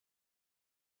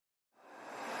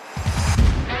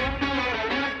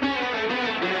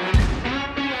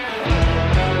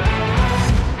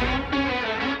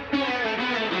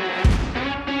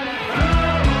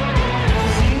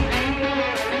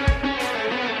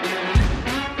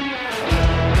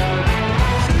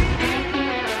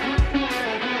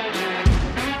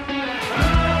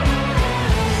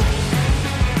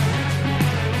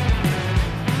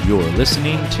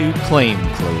listening to Claim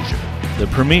Closure, the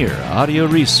premier audio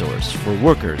resource for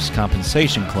workers'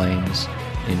 compensation claims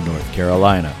in North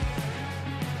Carolina.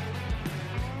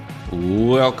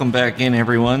 Welcome back in,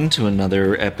 everyone, to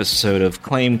another episode of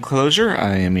Claim Closure.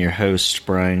 I am your host,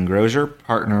 Brian Grozier,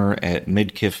 partner at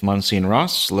Midkiff, Muncie &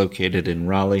 Ross, located in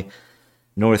Raleigh,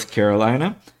 North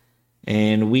Carolina.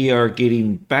 And we are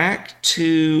getting back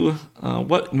to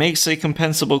what makes a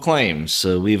compensable claim.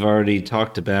 So we've already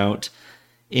talked about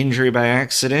injury by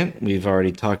accident. We've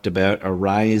already talked about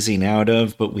arising out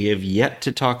of, but we have yet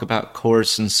to talk about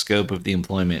course and scope of the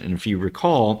employment. And if you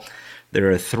recall,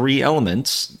 there are three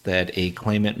elements that a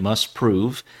claimant must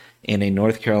prove in a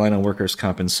North Carolina workers'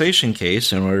 compensation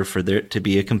case in order for there to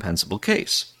be a compensable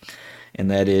case. And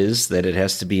that is that it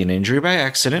has to be an injury by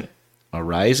accident,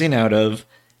 arising out of,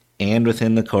 and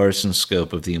within the course and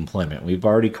scope of the employment. We've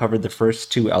already covered the first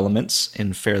two elements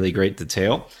in fairly great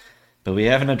detail, but we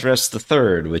haven't addressed the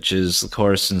third, which is the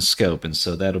course and scope. And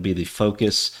so that'll be the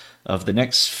focus of the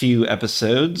next few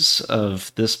episodes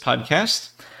of this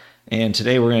podcast. And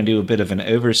today we're going to do a bit of an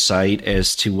oversight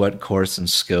as to what course and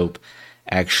scope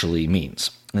actually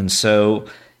means. And so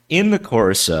in the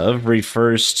course of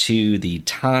refers to the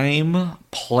time,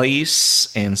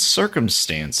 place, and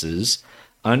circumstances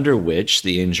under which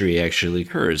the injury actually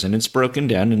occurs. And it's broken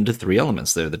down into three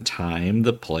elements there: the time,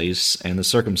 the place, and the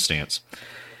circumstance.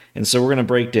 And so we're going to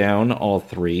break down all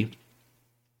three.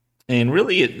 And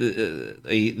really,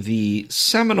 the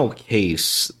seminal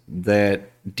case that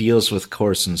deals with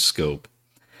course and scope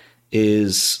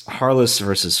is Harless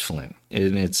versus Flynn.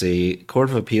 And it's a Court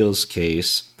of Appeals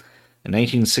case, a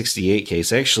 1968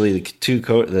 case. Actually,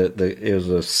 it was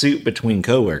a suit between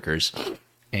coworkers,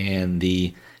 and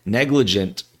the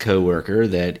negligent coworker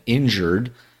that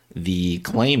injured the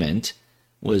claimant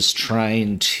was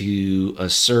trying to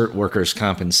assert workers'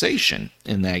 compensation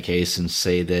in that case and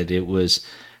say that it was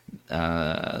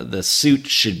the suit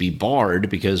should be barred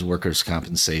because workers'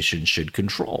 compensation should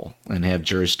control and have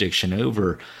jurisdiction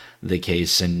over the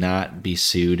case and not be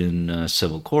sued in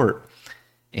civil court.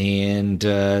 And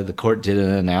the court did an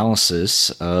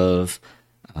analysis of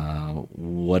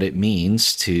what it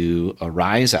means to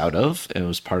arise out of. It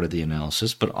was part of the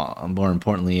analysis, but more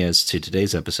importantly, as to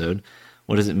today's episode,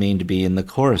 what does it mean to be in the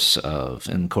course of,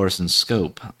 in course and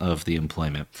scope of the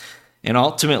employment? And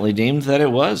ultimately deemed that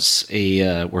it was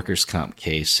a workers' comp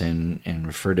case and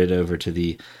referred it over to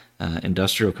the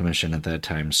Industrial Commission at that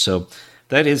time. So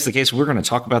that is the case. We're going to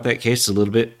talk about that case a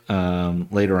little bit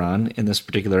later on in this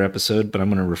particular episode, but I'm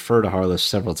going to refer to Harless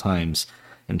several times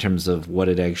in terms of what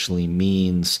it actually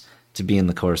means to be in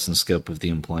the course and scope of the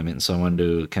employment. So I wanted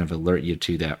to kind of alert you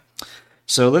to that.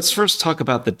 So let's first talk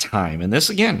about the time. And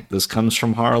this comes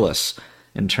from Harless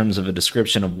in terms of a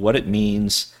description of what it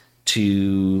means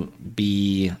to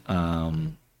be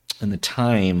in the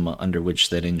time under which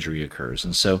that injury occurs.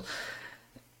 And so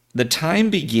the time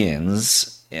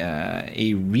begins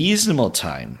a reasonable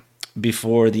time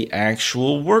before the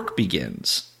actual work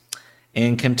begins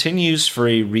and continues for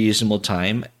a reasonable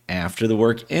time after the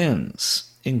work ends,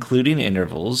 including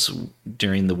intervals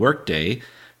during the workday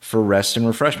for rest and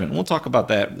refreshment. And we'll talk about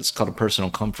that. It's called a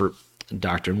personal comfort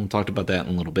doctrine. We'll talk about that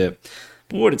in a little bit.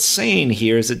 But what it's saying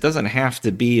here is it doesn't have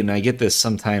to be, and I get this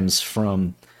sometimes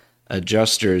from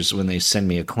adjusters when they send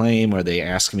me a claim or they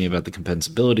ask me about the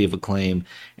compensability of a claim,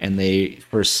 and they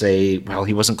first say, well,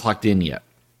 he wasn't clocked in yet,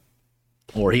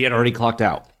 or he had already clocked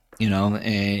out,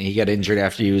 and he got injured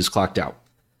after he was clocked out,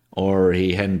 or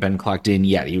he hadn't been clocked in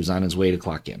yet. He was on his way to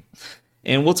clock in.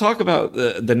 And we'll talk about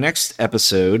the next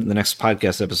episode, the next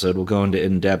podcast episode, we'll go into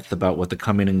in-depth about what the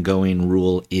coming and going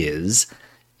rule is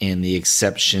and the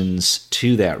exceptions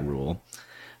to that rule.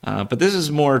 But this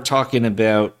is more talking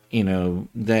about,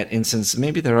 that instance,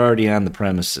 maybe they're already on the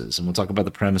premises. And we'll talk about the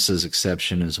premises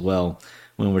exception as well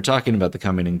when we're talking about the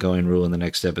coming and going rule in the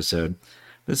next episode.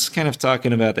 This is kind of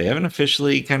talking about they haven't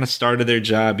officially kind of started their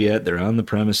job yet. They're on the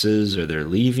premises or they're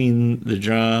leaving the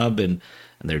job and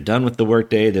they're done with the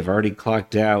workday. They've already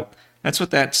clocked out. That's what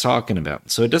that's talking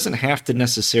about. So it doesn't have to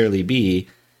necessarily be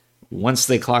once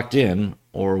they clocked in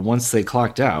or once they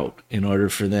clocked out in order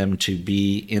for them to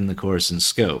be in the course and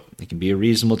scope. It can be a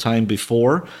reasonable time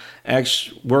before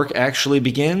work actually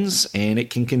begins, and it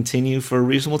can continue for a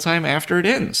reasonable time after it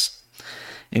ends,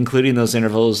 including those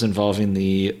intervals involving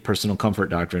the personal comfort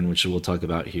doctrine, which we'll talk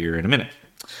about here in a minute.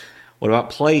 What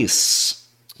about place?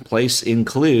 Place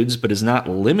includes, but is not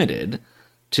limited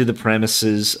to, the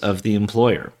premises of the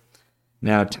employer.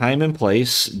 Now, time and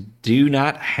place do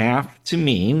not have to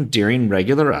mean during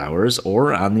regular hours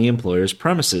or on the employer's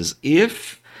premises.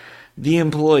 If the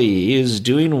employee is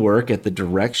doing work at the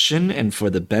direction and for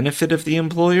the benefit of the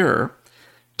employer,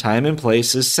 time and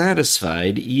place is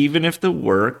satisfied even if the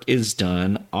work is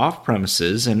done off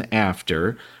premises and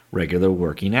after regular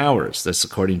working hours. That's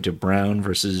according to Brown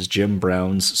versus Jim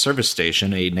Brown's Service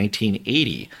Station, a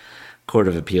 1980 Court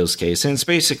of Appeals case. And it's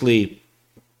basically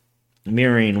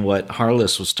mirroring what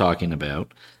Harless was talking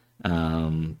about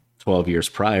 12 years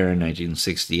prior in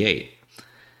 1968.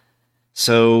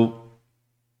 So,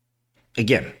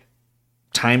 again,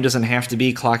 time doesn't have to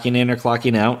be clocking in or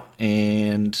clocking out,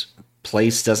 and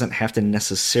place doesn't have to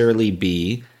necessarily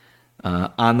be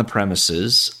on the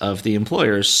premises of the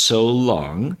employer, so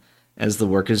long as the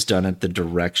work is done at the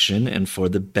direction and for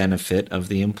the benefit of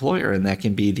the employer. And that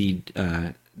can be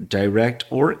the direct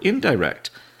or indirect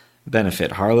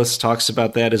benefit. Harless talks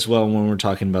about that as well when we're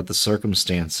talking about the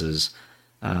circumstances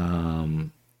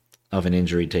of an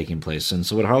injury taking place. And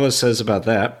so what Harless says about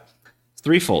that is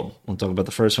threefold. We'll talk about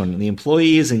the first one. The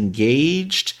employee is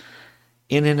engaged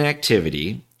in an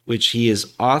activity which he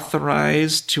is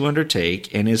authorized to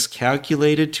undertake and is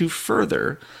calculated to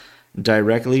further,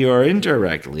 directly or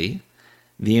indirectly,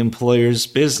 the employer's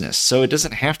business. So it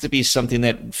doesn't have to be something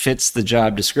that fits the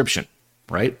job description,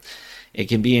 right? It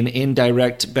can be an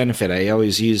indirect benefit. I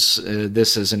always use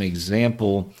this as an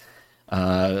example.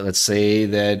 Let's say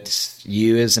that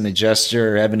you as an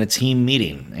adjuster are having a team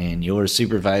meeting and your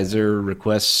supervisor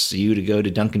requests you to go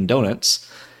to Dunkin' Donuts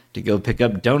to go pick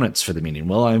up donuts for the meeting.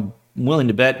 Well, I'm willing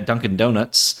to bet Dunkin'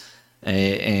 Donuts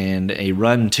and a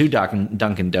run to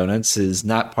Dunkin' Donuts is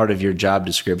not part of your job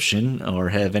description or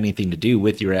have anything to do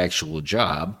with your actual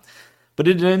job. But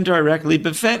it indirectly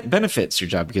benefits your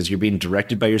job because you're being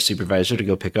directed by your supervisor to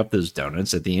go pick up those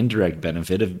donuts at the indirect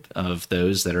benefit of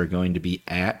those that are going to be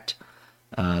at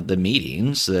the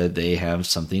meeting so that they have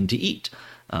something to eat.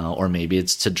 Or maybe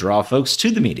it's to draw folks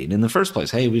to the meeting in the first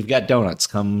place. Hey, we've got donuts.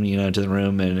 Come, to the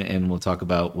room and we'll talk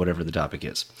about whatever the topic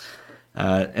is.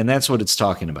 And that's what it's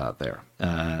talking about there,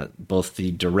 both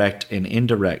the direct and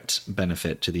indirect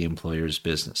benefit to the employer's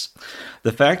business.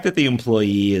 The fact that the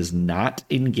employee is not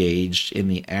engaged in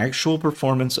the actual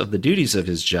performance of the duties of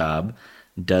his job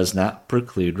does not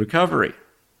preclude recovery.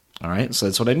 All right, so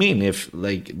that's what I mean. If,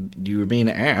 you were being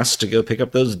asked to go pick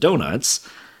up those donuts,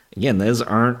 again, those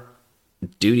aren't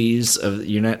duties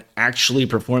you're not actually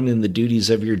performing the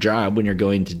duties of your job when you're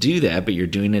going to do that, but you're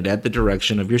doing it at the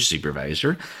direction of your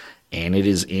supervisor. And it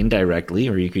is indirectly,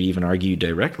 or you could even argue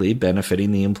directly,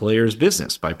 benefiting the employer's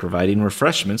business by providing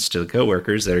refreshments to the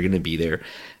coworkers that are going to be there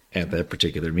at that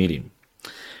particular meeting.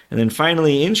 And then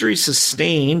finally, injury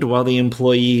sustained while the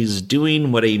employee is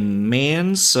doing what a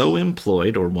man so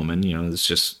employed, or woman, it's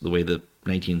just the way the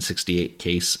 1968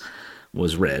 case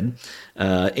was read.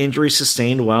 Injury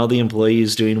sustained while the employee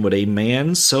is doing what a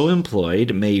man so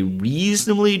employed may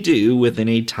reasonably do within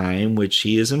a time which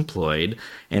he is employed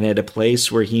and at a place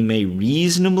where he may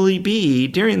reasonably be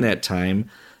during that time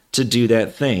to do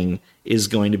that thing is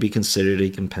going to be considered a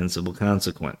compensable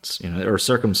consequence, or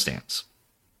circumstance.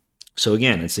 So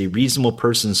again, it's a reasonable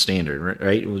person standard,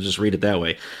 right? We'll just read it that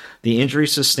way. The injury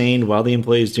sustained while the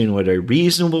employee is doing what a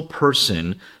reasonable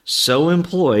person so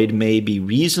employed may be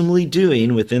reasonably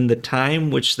doing within the time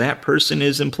which that person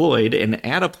is employed and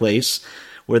at a place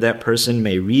where that person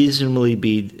may reasonably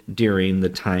be during the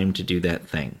time to do that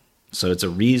thing. So it's a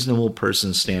reasonable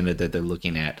person standard that they're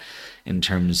looking at in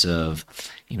terms of,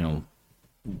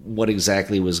 what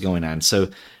exactly was going on.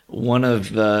 So one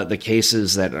of the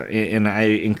cases that, and I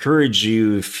encourage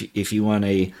you, if you want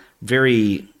a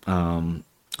very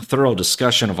thorough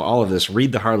discussion of all of this,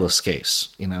 read the Harless case.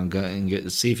 Go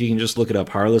and see if you can just look it up.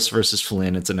 Harless versus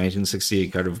Flynn. It's a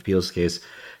 1968 Court of Appeals case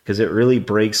because it really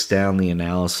breaks down the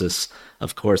analysis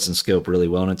of course and scope really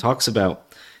well, and it talks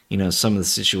about some of the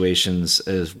situations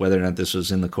as whether or not this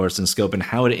was in the course and scope and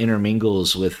how it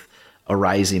intermingles with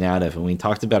arising out of. And we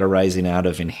talked about arising out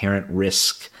of inherent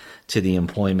risk to the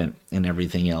employment and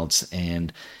everything else.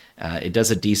 And it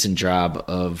does a decent job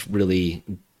of really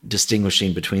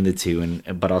distinguishing between the two,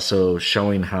 but also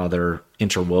showing how they're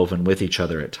interwoven with each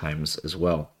other at times as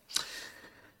well.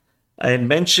 I had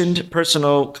mentioned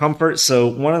personal comfort. So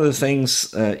one of the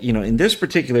things, in this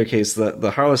particular case,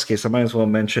 the Harless case, I might as well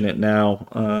mention it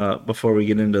now before we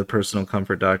get into the personal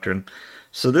comfort doctrine.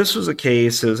 So this was a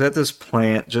case, it was at this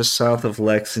plant just south of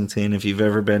Lexington. If you've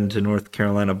ever been to North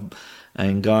Carolina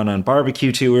and gone on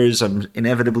barbecue tours,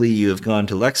 inevitably you have gone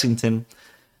to Lexington,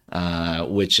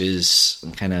 which is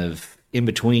kind of in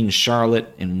between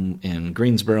Charlotte and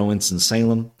Greensboro,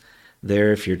 Winston-Salem,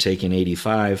 there if you're taking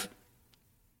 85.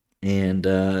 And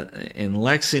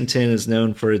Lexington is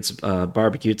known for its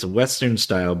barbecue. It's a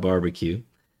Western-style barbecue.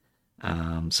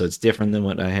 So it's different than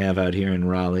what I have out here in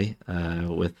Raleigh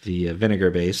with the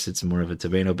vinegar base. It's more of a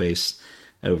tomato-based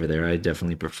over there. I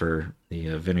definitely prefer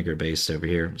the vinegar based over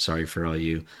here. Sorry for all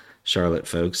you Charlotte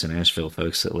folks and Asheville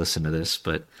folks that listen to this,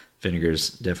 but vinegar's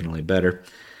definitely better.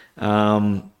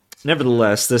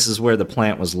 Nevertheless, this is where the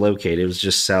plant was located. It was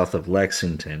just south of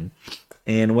Lexington.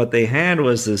 And what they had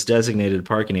was this designated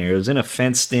parking area. It was in a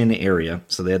fenced-in area,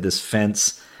 so they had this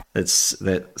fence that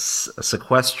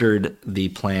sequestered the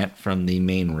plant from the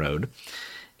main road.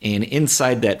 And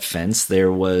inside that fence,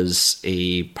 there was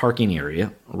a parking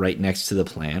area right next to the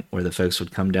plant where the folks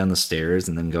would come down the stairs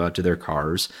and then go out to their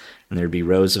cars. And there'd be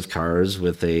rows of cars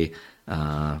with a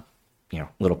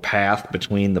little path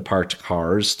between the parked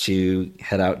cars to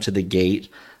head out to the gate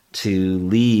to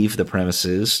leave the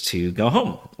premises to go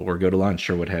home or go to lunch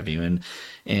or what have you.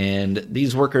 And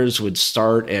these workers would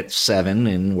start at 7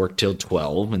 and work till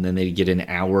 12, and then they'd get an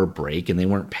hour break, and they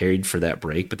weren't paid for that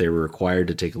break, but they were required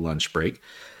to take a lunch break.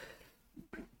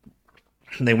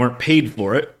 They weren't paid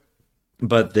for it,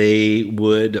 but they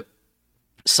would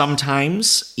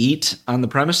sometimes eat on the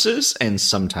premises and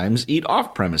sometimes eat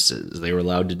off premises. They were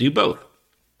allowed to do both.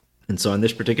 And so on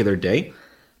this particular day,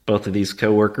 both of these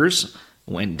coworkers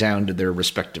went down to their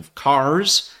respective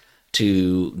cars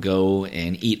to go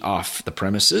and eat off the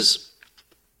premises.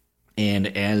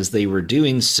 And as they were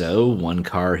doing so, one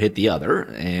car hit the other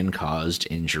and caused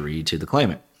injury to the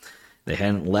claimant. They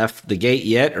hadn't left the gate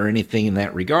yet or anything in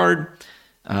that regard.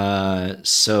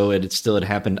 So it still had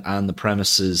happened on the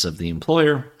premises of the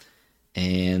employer.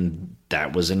 And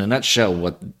that was in a nutshell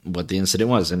what the incident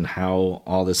was and how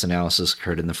all this analysis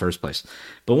occurred in the first place.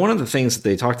 But one of the things that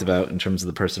they talked about in terms of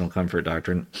the personal comfort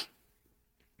doctrine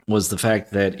was the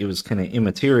fact that it was kind of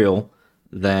immaterial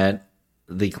that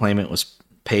the claimant was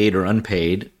paid or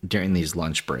unpaid during these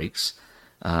lunch breaks.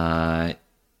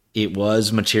 It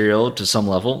was material to some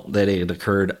level that it had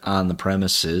occurred on the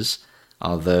premises,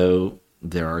 although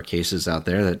there are cases out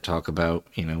there that talk about,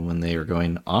 when they are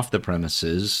going off the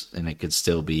premises, and it could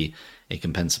still be a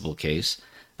compensable case,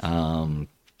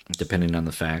 depending on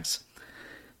the facts.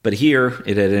 But here,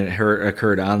 it had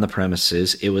occurred on the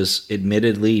premises. It was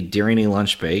admittedly during a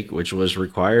lunch break, which was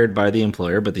required by the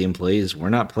employer, but the employees were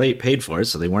not paid for it,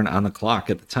 so they weren't on the clock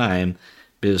at the time.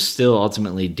 But it was still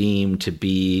ultimately deemed to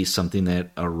be something that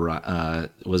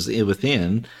was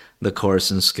within the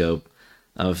course and scope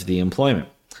of the employment.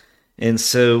 And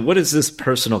so what is this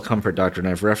personal comfort doctrine?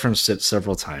 I've referenced it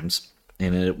several times,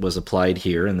 and it was applied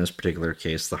here in this particular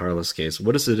case, the Harless case.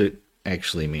 What does it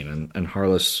actually mean? And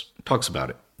Harless talks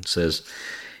about it. It says,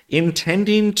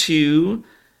 intending to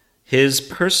his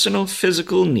personal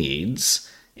physical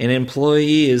needs, an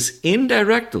employee is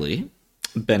indirectly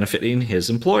benefiting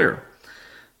his employer.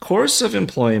 Course of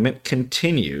employment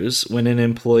continues when an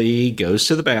employee goes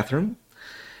to the bathroom,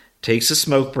 takes a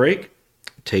smoke break,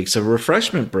 takes a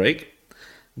refreshment break,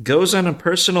 goes on a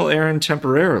personal errand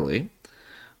temporarily,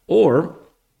 or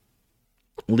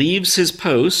leaves his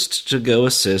post to go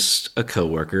assist a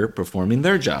coworker performing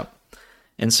their job.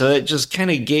 And so it just kind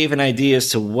of gave an idea as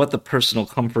to what the personal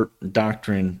comfort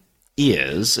doctrine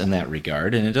is in that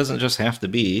regard. And it doesn't just have to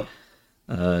be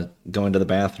going to the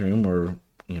bathroom or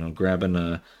grabbing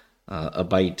a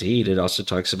bite to eat. It also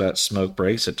talks about smoke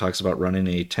breaks. It talks about running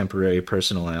a temporary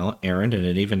personal errand, and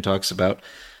it even talks about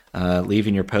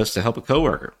leaving your post to help a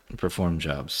coworker perform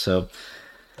jobs. So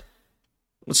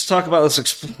let's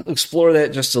explore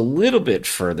that just a little bit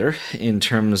further in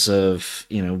terms of,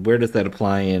 where does that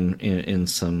apply in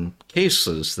some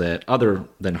cases that other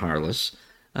than Harless,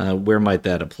 where might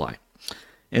that apply?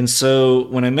 And so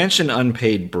when I mention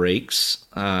unpaid breaks,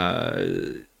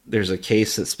 there's a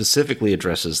case that specifically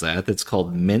addresses that. That's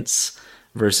called Mintz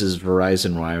versus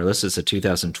Verizon Wireless. It's a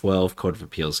 2012 Court of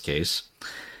Appeals case.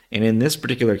 And in this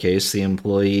particular case, the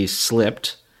employee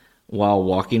slipped while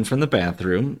walking from the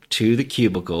bathroom to the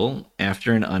cubicle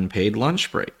after an unpaid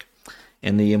lunch break.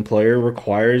 And the employer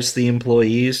requires the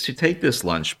employees to take this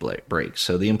lunch break.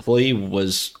 So the employee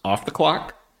was off the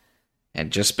clock,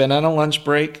 had just been on a lunch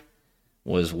break,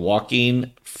 was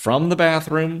walking from the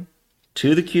bathroom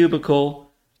to the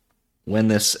cubicle when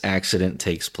this accident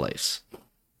takes place.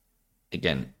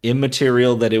 Again,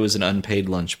 immaterial that it was an unpaid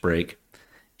lunch break.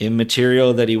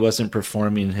 Immaterial that he wasn't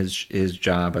performing his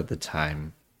job at the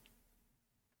time.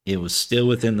 It was still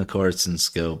within the course and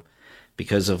scope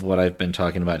because of what I've been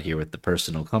talking about here with the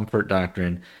personal comfort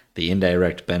doctrine, the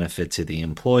indirect benefit to the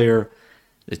employer.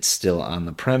 It's still on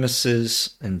the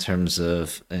premises in terms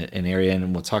of an area,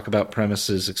 and we'll talk about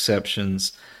premises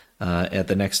exceptions at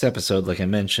the next episode, like I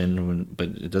mentioned, but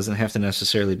it doesn't have to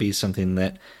necessarily be something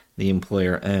that the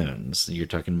employer owns. You're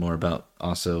talking more about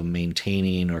also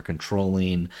maintaining or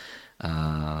controlling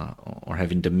or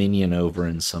having dominion over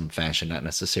in some fashion, not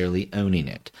necessarily owning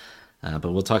it.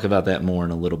 But we'll talk about that more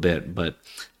in a little bit, but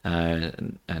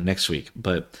next week.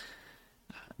 But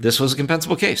this was a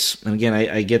compensable case. And again,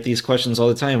 I get these questions all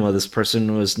the time. Well, this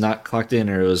person was not clocked in,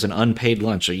 or it was an unpaid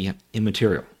lunch.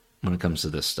 Immaterial when it comes to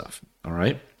this stuff. All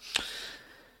right.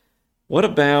 What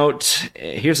about,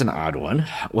 here's an odd one.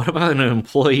 What about an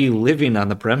employee living on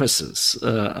the premises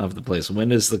of the place? When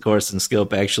does the course and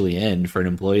scope actually end for an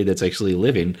employee that's actually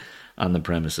living on the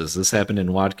premises? This happened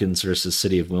in Watkins versus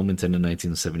City of Wilmington in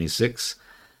 1976,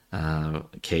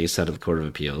 case out of the Court of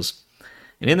Appeals.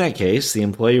 And in that case, the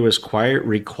employee was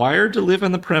required to live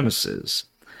on the premises.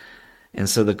 And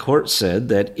so the court said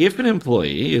that if an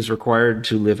employee is required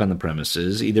to live on the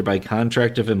premises, either by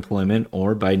contract of employment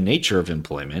or by nature of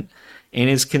employment, and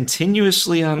is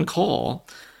continuously on call,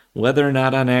 whether or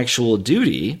not on actual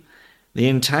duty, the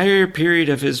entire period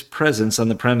of his presence on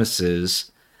the premises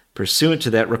pursuant to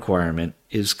that requirement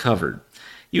is covered.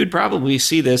 You would probably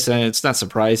see this, and it's not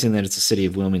surprising that it's a City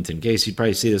of Wilmington case. You'd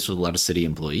probably see this with a lot of city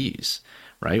employees,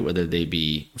 right? Whether they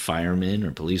be firemen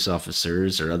or police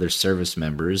officers or other service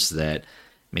members that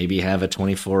maybe have a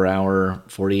 24-hour,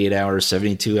 48-hour,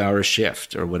 72-hour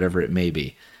shift or whatever it may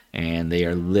be. And they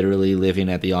are literally living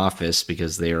at the office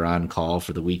because they are on call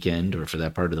for the weekend or for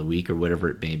that part of the week or whatever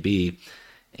it may be,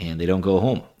 and they don't go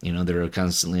home. They're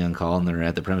constantly on call and they're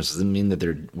at the premises. Doesn't mean that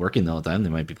they're working the whole time. They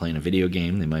might be playing a video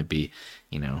game. They might be,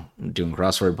 doing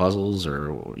crossword puzzles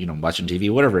or, watching TV,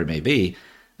 whatever it may be.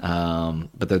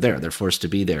 But they're there. They're forced to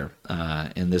be there.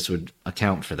 And this would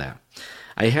account for that.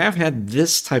 I have had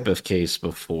this type of case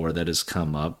before that has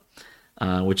come up,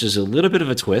 which is a little bit of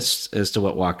a twist as to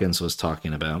what Watkins was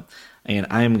talking about. And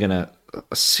I'm going to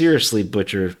seriously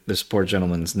butcher this poor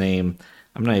gentleman's name.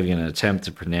 I'm not even going to attempt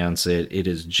to pronounce it. It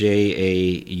is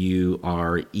Jauregui.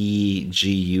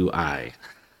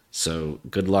 So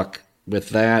good luck with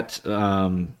that.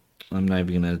 I'm not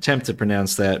even going to attempt to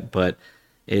pronounce that, but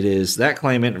it is that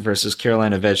claimant versus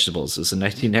Carolina Vegetables. It's a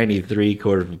 1993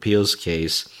 Court of Appeals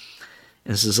case.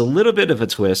 This is a little bit of a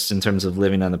twist in terms of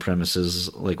living on the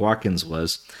premises like Watkins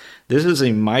was. This is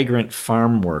a migrant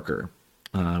farm worker,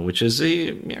 which is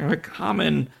a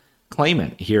common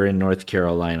claimant here in North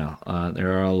Carolina.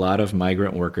 There are a lot of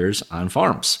migrant workers on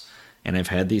farms. And I've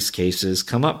had these cases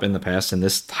come up in the past, and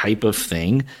this type of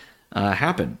thing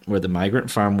happen, where the migrant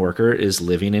farm worker is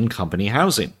living in company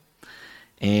housing.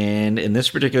 And in this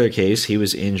particular case, he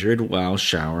was injured while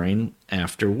showering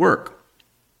after work.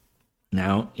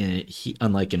 Now,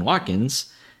 unlike in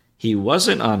Watkins, he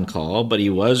wasn't on call, but he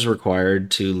was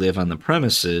required to live on the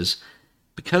premises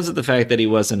because of the fact that he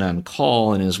wasn't on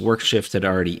call and his work shift had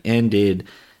already ended.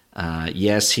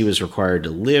 Yes, he was required to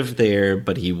live there,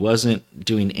 but he wasn't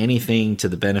doing anything to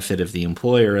the benefit of the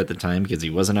employer at the time because he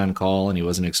wasn't on call and he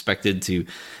wasn't expected to,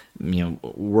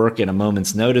 work at a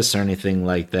moment's notice or anything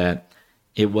like that.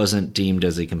 It wasn't deemed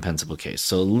as a compensable case.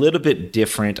 So a little bit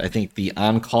different. I think the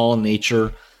on-call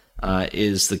nature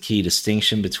is the key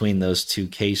distinction between those two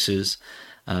cases,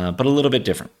 but a little bit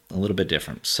different.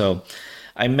 So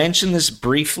I mentioned this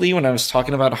briefly when I was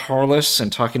talking about Harless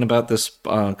and talking about this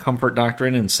comfort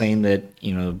doctrine and saying that,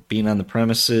 being on the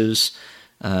premises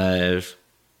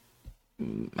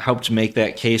helped make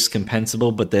that case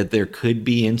compensable, but that there could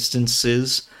be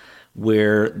instances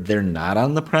where they're not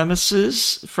on the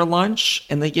premises for lunch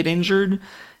and they get injured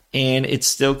and it's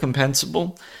still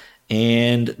compensable.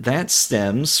 And that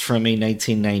stems from a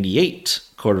 1998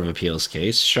 Court of Appeals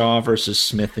case, Shaw versus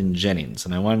Smith and Jennings.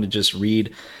 And I wanted to just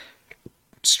read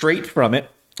straight from it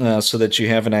so that you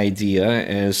have an idea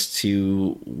as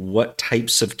to what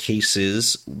types of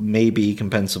cases may be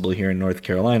compensable here in North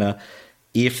Carolina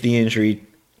if the injury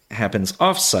happens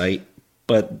off-site,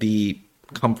 but the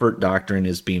comfort doctrine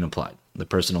is being applied. The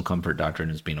personal comfort doctrine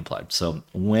is being applied. So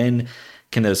when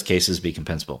can those cases be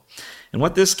compensable? And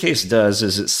what this case does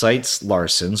is it cites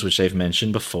Larson's, which I've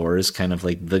mentioned before is kind of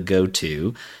like the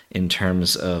go-to in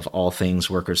terms of all things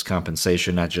workers'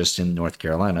 compensation, not just in North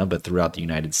Carolina, but throughout the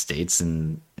United States.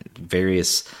 And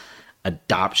various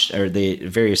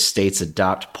states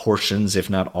adopt portions, if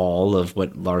not all, of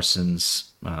what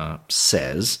Larson's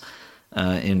says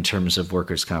in terms of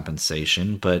workers'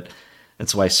 compensation. But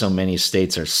that's why so many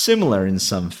states are similar in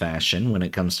some fashion when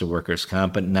it comes to workers'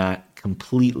 comp, but not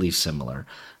completely similar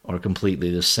or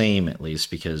completely the same, at least,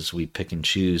 because we pick and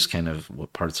choose kind of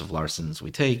what parts of Larson's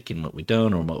we take and what we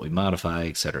don't, or what we modify,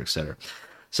 et cetera, et cetera.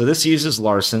 So this uses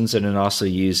Larson's, and it also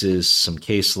uses some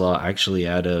case law actually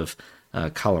out of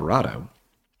Colorado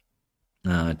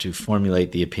to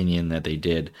formulate the opinion that they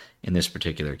did in this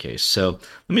particular case. So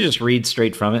let me just read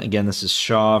straight from it. Again, this is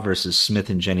Shaw versus Smith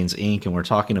and Jennings, Inc., and we're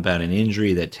talking about an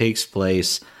injury that takes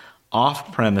place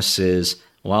off premises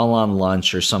while on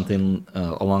lunch or something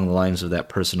along the lines of that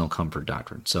personal comfort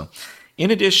doctrine. So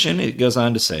in addition, it goes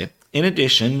on to say, in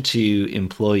addition to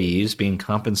employees being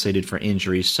compensated for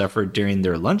injuries suffered during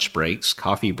their lunch breaks,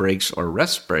 coffee breaks, or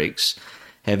rest breaks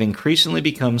have increasingly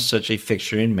become such a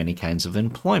fixture in many kinds of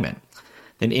employment.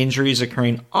 Then injuries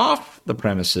occurring off the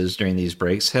premises during these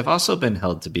breaks have also been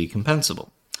held to be compensable.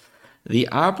 The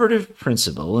operative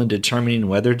principle in determining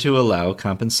whether to allow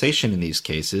compensation in these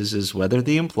cases is whether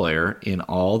the employer, in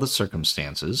all the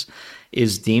circumstances,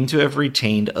 is deemed to have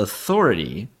retained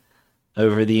authority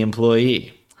over the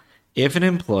employee. If an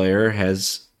employer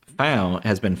has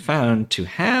been found to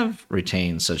have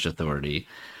retained such authority,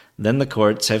 then the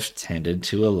courts have tended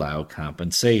to allow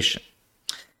compensation.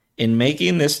 In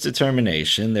making this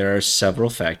determination, there are several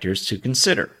factors to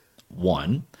consider.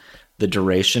 1. The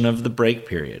duration of the break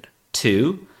period.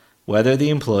 2. Whether the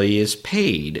employee is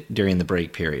paid during the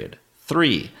break period.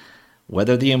 3.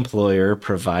 Whether the employer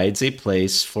provides a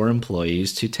place for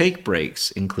employees to take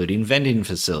breaks, including vending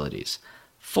facilities.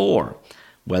 4.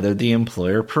 Whether the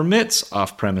employer permits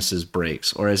off-premises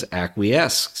breaks or has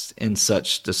acquiesced in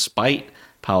such despite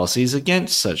policies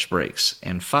against such breaks.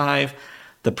 And 5.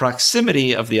 The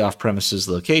proximity of the off-premises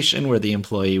location where the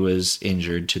employee was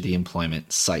injured to the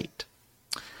employment site.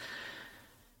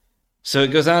 So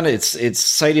it goes on, it's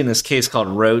citing this case called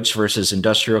Roach versus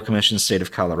Industrial Commission, State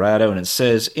of Colorado, and it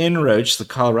says, in Roach, the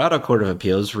Colorado Court of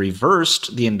Appeals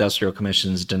reversed the Industrial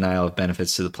Commission's denial of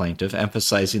benefits to the plaintiff,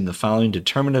 emphasizing the following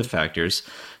determinative factors.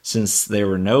 Since there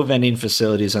were no vending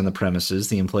facilities on the premises,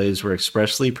 the employees were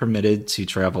expressly permitted to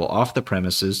travel off the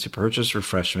premises to purchase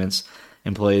refreshments.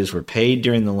 Employees were paid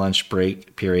during the lunch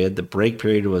break period. The break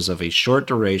period was of a short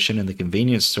duration, and the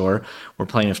convenience store where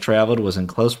plaintiff traveled was in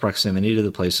close proximity to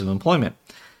the place of employment.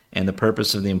 And the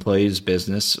purpose of the employee's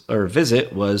business or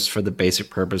visit was for the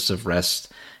basic purpose of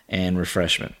rest and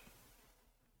refreshment.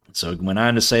 So it went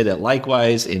on to say that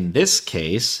likewise, in this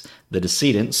case, the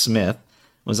decedent, Smith,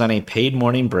 was on a paid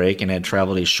morning break and had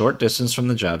traveled a short distance from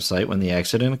the job site when the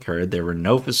accident occurred. There were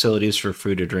no facilities for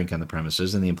food or drink on the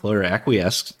premises, and the employer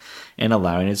acquiesced in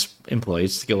allowing its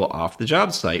employees to go off the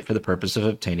job site for the purpose of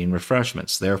obtaining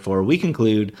refreshments. Therefore, we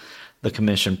conclude the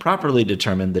commission properly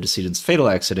determined the decedent's fatal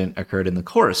accident occurred in the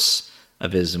course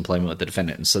of his employment with the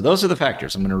defendant. And so those are the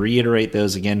factors. I'm going to reiterate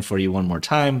those again for you one more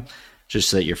time, just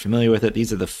so that you're familiar with it.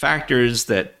 These are the factors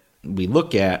that we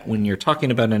look at when you're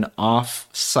talking about an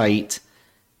off-site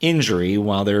injury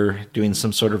while they're doing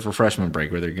some sort of refreshment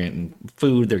break, where they're getting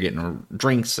food, they're getting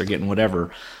drinks, they're getting whatever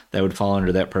that would fall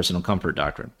under that personal comfort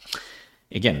doctrine.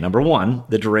 Again, number 1,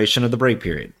 the duration of the break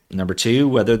period. Number 2,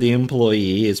 whether the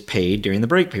employee is paid during the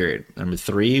break period. Number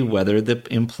 3, whether the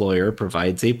employer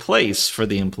provides a place for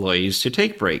the employees to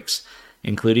take breaks,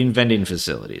 including vending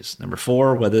facilities. Number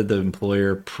 4, whether the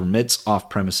employer permits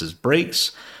off-premises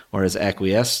breaks or has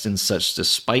acquiesced in such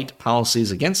despite policies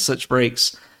against such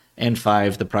breaks. And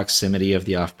 5, the proximity of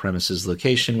the off-premises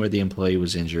location where the employee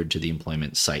was injured to the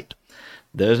employment site.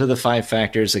 Those are the 5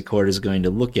 factors the court is going to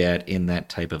look at in that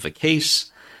type of a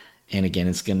case. And again,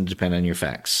 it's going to depend on your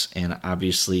facts. And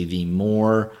obviously, the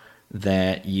more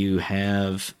that you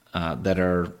have that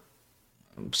are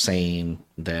saying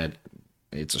that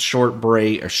it's a short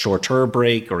break, a shorter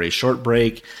break, or a short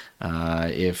break,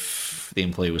 if the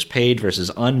employee was paid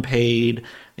versus unpaid,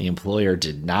 the employer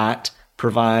did not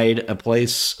provide a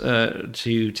place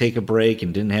to take a break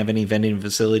and didn't have any vending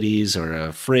facilities or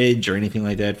a fridge or anything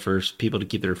like that for people to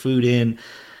keep their food in.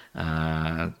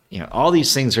 All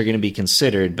these things are going to be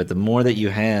considered, but the more that you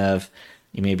have,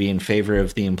 you may be in favor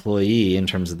of the employee in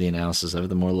terms of the analysis of it,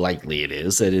 the more likely it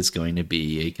is that it's going to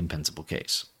be a compensable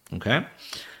case. Okay?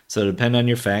 So depend on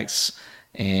your facts,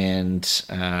 and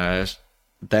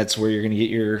that's where you're going to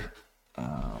get your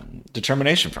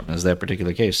determination from, is that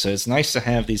particular case. So it's nice to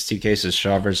have these 2 cases,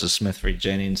 Shaw versus Smith v.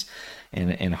 Jennings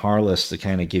and Harless, to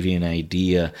kind of give you an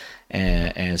idea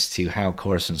as to how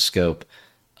course and scope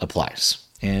applies.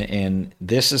 And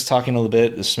this is talking a little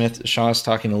bit, Shaw is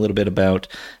talking a little bit about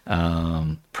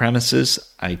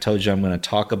premises. I told you I'm going to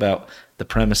talk about the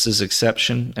premises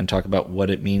exception and talk about what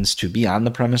it means to be on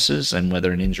the premises and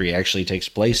whether an injury actually takes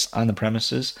place on the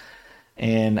premises,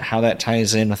 and how that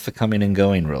ties in with the coming and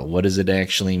going rule. What does it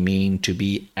actually mean to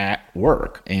be at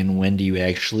work? And when do you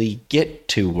actually get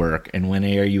to work? And when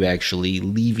are you actually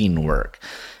leaving work?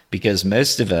 Because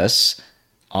most of us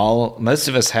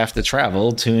have to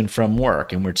travel to and from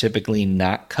work, and we're typically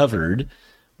not covered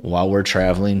while we're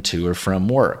traveling to or from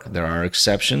work. There are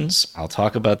exceptions. I'll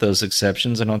talk about those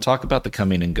exceptions, and I'll talk about the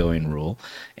coming and going rule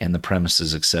and the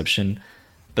premises exception.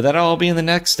 But that'll all be in the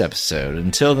next episode.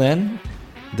 Until then,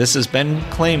 this has been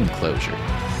Claim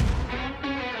Closure.